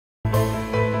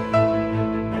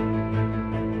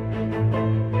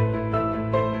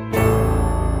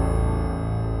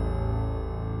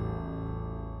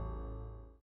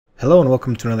Hello and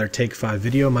welcome to another Take 5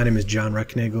 video. My name is John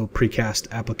Recknagel,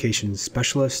 Precast Applications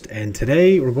Specialist, and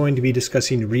today we're going to be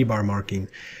discussing rebar marking,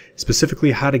 specifically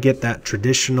how to get that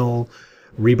traditional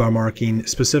rebar marking,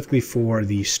 specifically for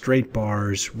the straight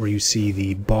bars where you see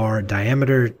the bar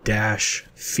diameter, dash,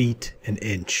 feet, and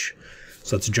inch.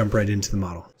 So let's jump right into the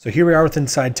model. So here we are with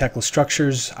inside Tekla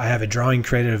Structures. I have a drawing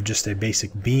created of just a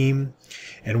basic beam.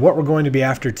 And what we're going to be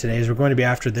after today is we're going to be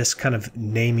after this kind of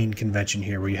naming convention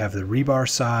here where you have the rebar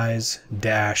size,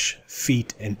 dash,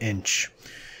 feet, and inch.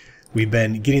 We've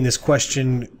been getting this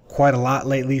question quite a lot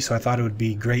lately, so I thought it would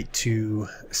be great to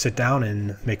sit down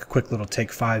and make a quick little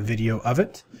Take 5 video of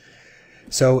it.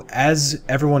 So as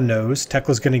everyone knows,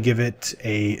 Tekla's going to give it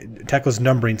Tekla's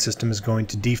numbering system is going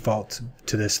to default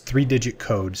to this 3-digit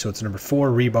code. So it's number 4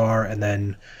 rebar and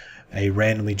then a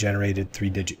randomly generated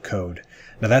 3-digit code.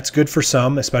 Now that's good for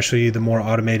some, especially the more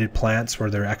automated plants where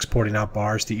they're exporting out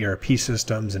bars to ERP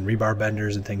systems and rebar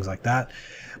benders and things like that.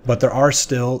 But there are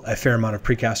still a fair amount of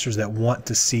precasters that want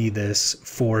to see this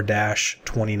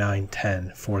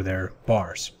 4-2910 for their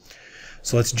bars.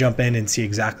 So let's jump in and see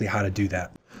exactly how to do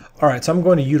that. Alright, so I'm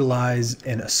going to utilize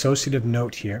an associative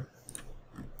note here.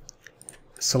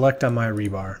 Select on my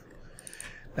rebar.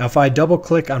 Now if I double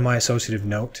click on my associative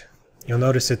note, you'll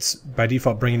notice it's by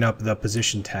default bringing up the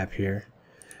position tab here.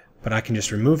 But I can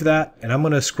just remove that, and I'm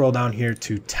going to scroll down here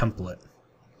to template.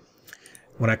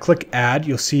 When I click add,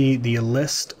 you'll see the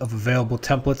list of available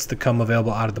templates that come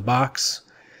available out of the box.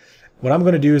 What I'm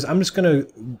going to do is I'm just going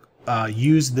to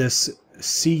use this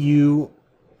CU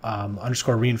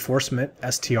underscore reinforcement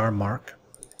str mark.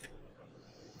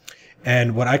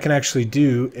 And what I can actually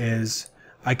do is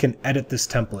I can edit this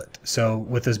template. So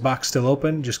with this box still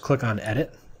open, just click on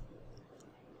edit.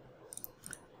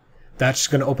 That's just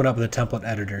going to open up the template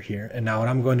editor here. And now what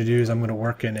I'm going to do is I'm going to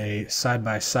work in a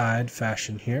side-by-side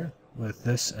fashion here with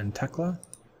this and Tekla.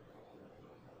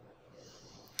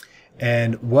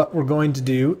 And what we're going to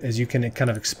do is you can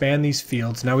kind of expand these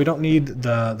fields. Now we don't need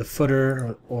the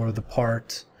footer or the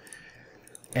part.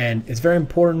 And it's very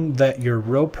important that your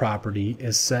row property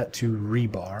is set to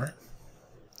rebar.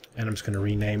 And I'm just going to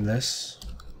rename this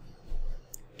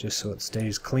just so it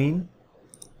stays clean.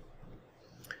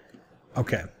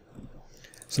 Okay.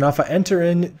 So now if I enter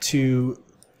into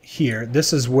here,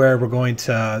 this is where we're going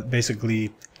to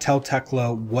basically tell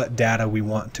Tekla what data we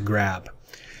want to grab.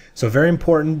 So very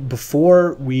important,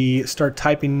 before we start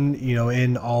typing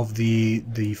in all of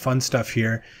the fun stuff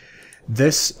here,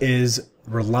 this is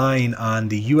relying on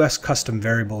the US custom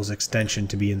variables extension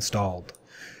to be installed.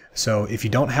 So if you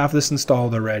don't have this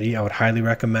installed already, I would highly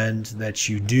recommend that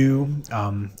you do.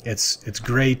 It's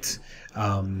great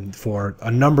for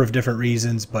a number of different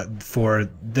reasons, but for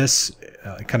this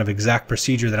kind of exact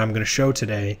procedure that I'm going to show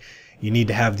today, you need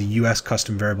to have the US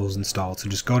custom variables installed. So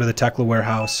just go to the Tekla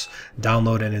warehouse,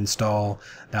 download and install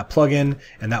that plugin,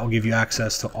 and that will give you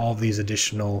access to all of these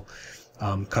additional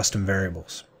custom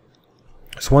variables.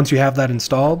 So once you have that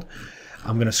installed,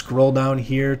 I'm going to scroll down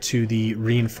here to the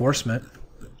reinforcement,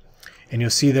 and you'll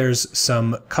see there's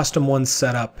some custom ones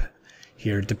set up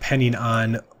here depending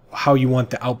on how you want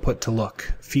the output to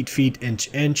look. Feet, feet,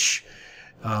 inch, inch,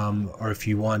 or if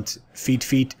you want feet,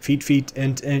 feet, feet, feet,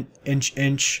 inch,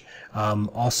 inch.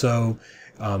 Also,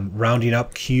 rounding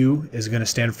up Q is going to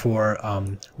stand for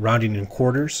rounding in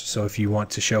quarters. So if you want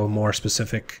to show a more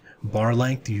specific bar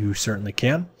length, you certainly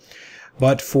can.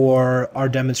 But for our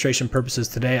demonstration purposes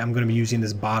today, I'm going to be using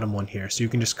this bottom one here. So you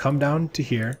can just come down to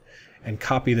here and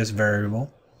copy this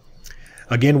variable.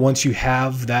 Again, once you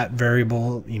have that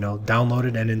variable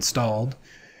downloaded and installed,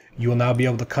 you will now be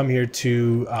able to come here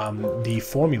to the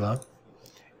formula,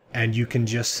 and you can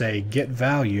just say get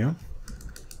value,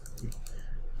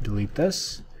 delete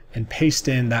this, and paste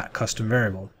in that custom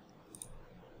variable.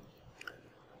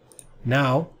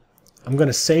 Now I'm going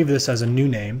to save this as a new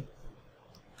name.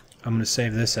 I'm going to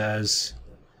save this as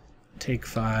Take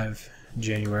 5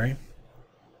 January.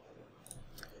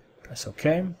 Press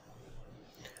OK.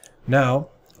 Now,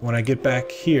 when I get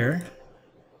back here,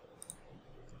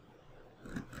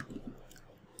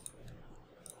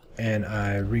 and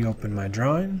I reopen my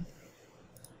drawing,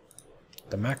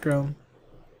 the macro,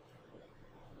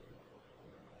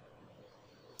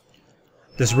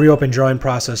 this reopen drawing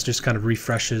process just kind of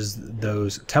refreshes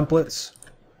those templates.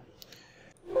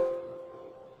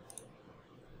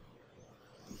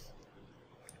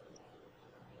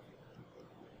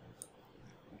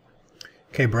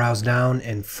 Okay, browse down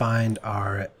and find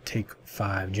our Take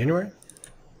 5 January,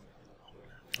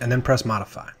 and then press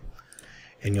modify.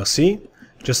 And you'll see,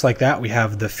 just like that, we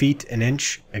have the feet and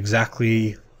inch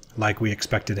exactly like we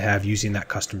expected to have using that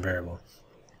custom variable.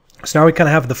 So now we kind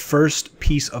of have the first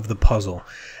piece of the puzzle.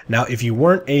 Now, if you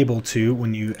weren't able to,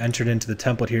 when you entered into the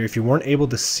template here, if you weren't able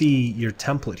to see your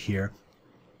template here,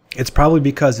 it's probably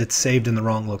because it's saved in the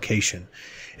wrong location.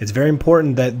 It's very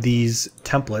important that these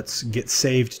templates get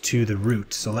saved to the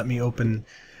root. So let me open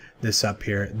this up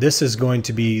here. This is going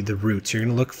to be the roots. You're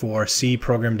going to look for C,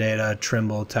 program data,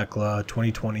 Trimble, Tekla,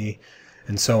 2020,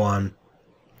 and so on.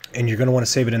 And you're going to want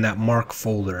to save it in that mark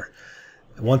folder.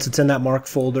 Once it's in that mark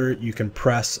folder, you can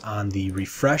press on the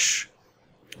refresh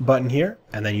button here,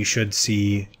 and then you should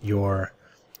see your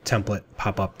template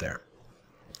pop up there.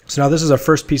 So now this is our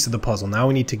first piece of the puzzle. Now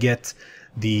we need to get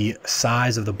the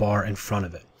size of the bar in front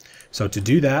of it. So to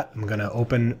do that, I'm going to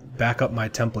open back up my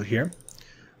template here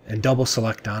and double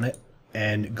select on it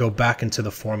and go back into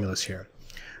the formulas here.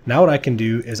 Now what I can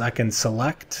do is I can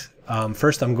select,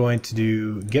 first I'm going to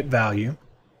do get value,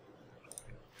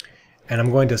 and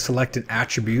I'm going to select an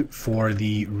attribute for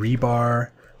the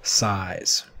rebar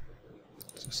size.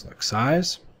 So select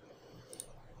size,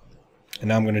 and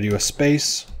now I'm going to do a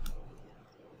space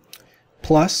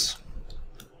plus,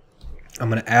 I'm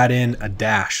going to add in a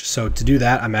dash. So to do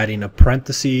that, I'm adding a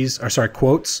parentheses, or sorry,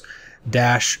 quotes,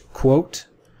 dash, quote,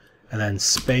 and then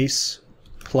space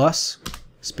plus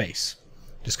space.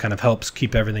 Just kind of helps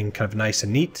keep everything kind of nice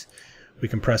and neat. We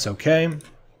can press OK, and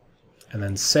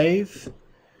then save.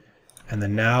 And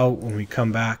then now when we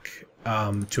come back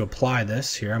to apply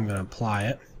this here, I'm going to apply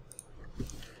it.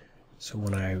 So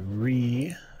when I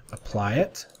reapply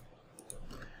it,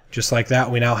 just like that,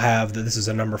 we now have that this is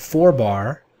a number 4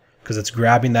 bar because it's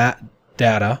grabbing that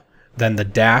data, then the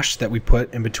dash that we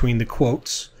put in between the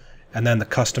quotes, and then the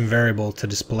custom variable to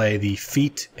display the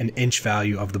feet and inch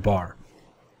value of the bar.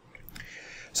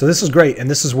 So this is great, and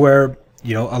this is where,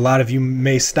 you know, a lot of you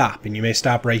may stop, and you may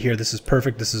stop right here. This is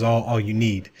perfect. This is all you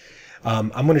need.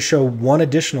 I'm going to show one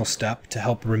additional step to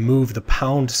help remove the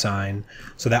pound sign,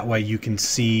 so that way you can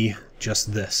see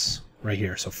just this right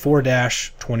here. So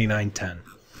 4-2910.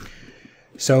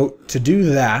 So to do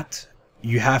that,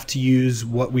 you have to use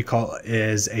what we call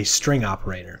is a string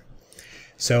operator.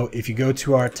 So if you go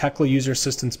to our Tekla user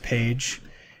assistance page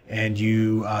and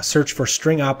you search for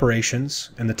string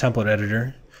operations in the template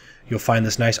editor, you'll find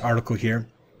this nice article here.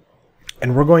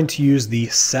 And we're going to use the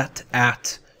set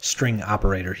at string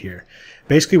operator here.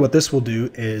 Basically what this will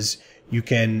do is you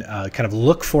can kind of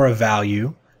look for a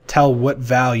value, tell what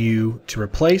value to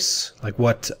replace, like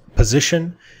what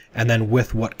position, and then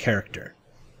with what character.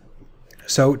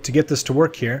 So to get this to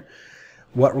work here,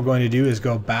 what we're going to do is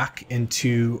go back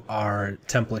into our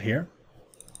template here,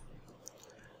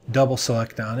 double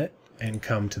select on it, and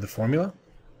come to the formula.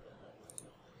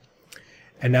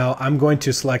 And now I'm going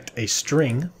to select a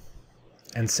string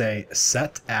and say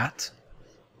set at.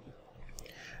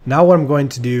 Now what I'm going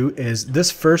to do is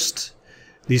these first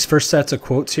sets of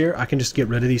quotes here, I can just get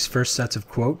rid of these first sets of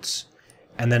quotes,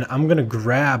 and then I'm going to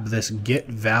grab this get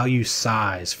value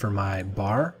size for my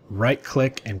bar, right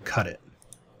click and cut it.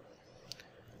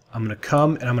 I'm going to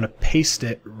come and I'm going to paste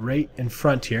it right in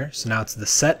front here. So now it's the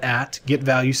set at get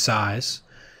value size.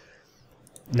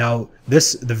 Now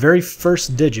the very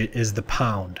first digit is the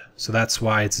pound, so that's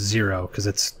why it's 0, because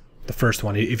it's the first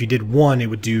one. If you did 1, it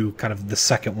would do kind of the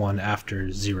second one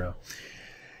after 0.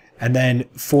 And then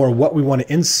for what we want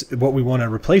to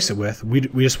replace it with, we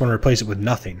just want to replace it with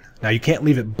nothing. Now you can't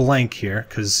leave it blank here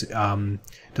because it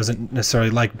doesn't necessarily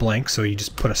like blank, so you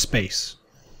just put a space.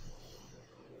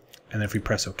 And then if we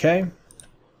press OK, and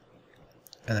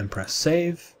then press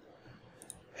save,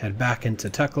 head back into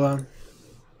Tekla,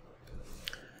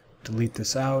 delete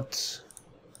this out,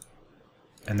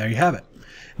 and there you have it.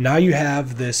 Now you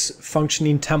have this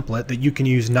functioning template that you can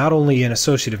use not only in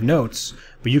associative notes,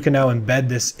 but you can now embed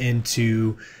this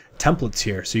into templates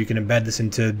here. So you can embed this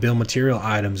into bill material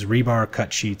items, rebar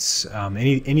cut sheets,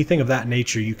 anything of that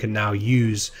nature you can now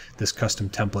use this custom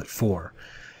template for.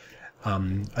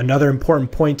 Another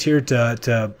important point here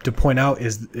to point out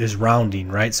is rounding,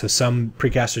 right? So some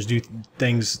precasters do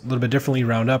things a little bit differently,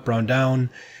 round up, round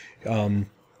down.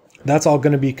 That's all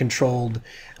going to be controlled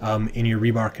in your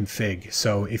rebar config.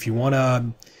 So if you want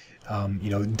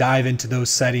to dive into those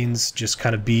settings, just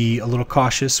kind of be a little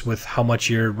cautious with how much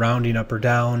you're rounding up or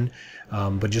down,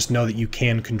 but just know that you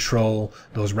can control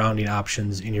those rounding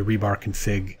options in your rebar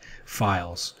config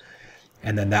files,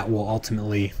 and then that will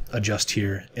ultimately adjust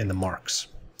here in the marks.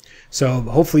 So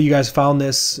hopefully you guys found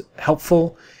this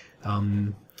helpful.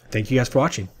 Thank you guys for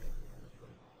watching.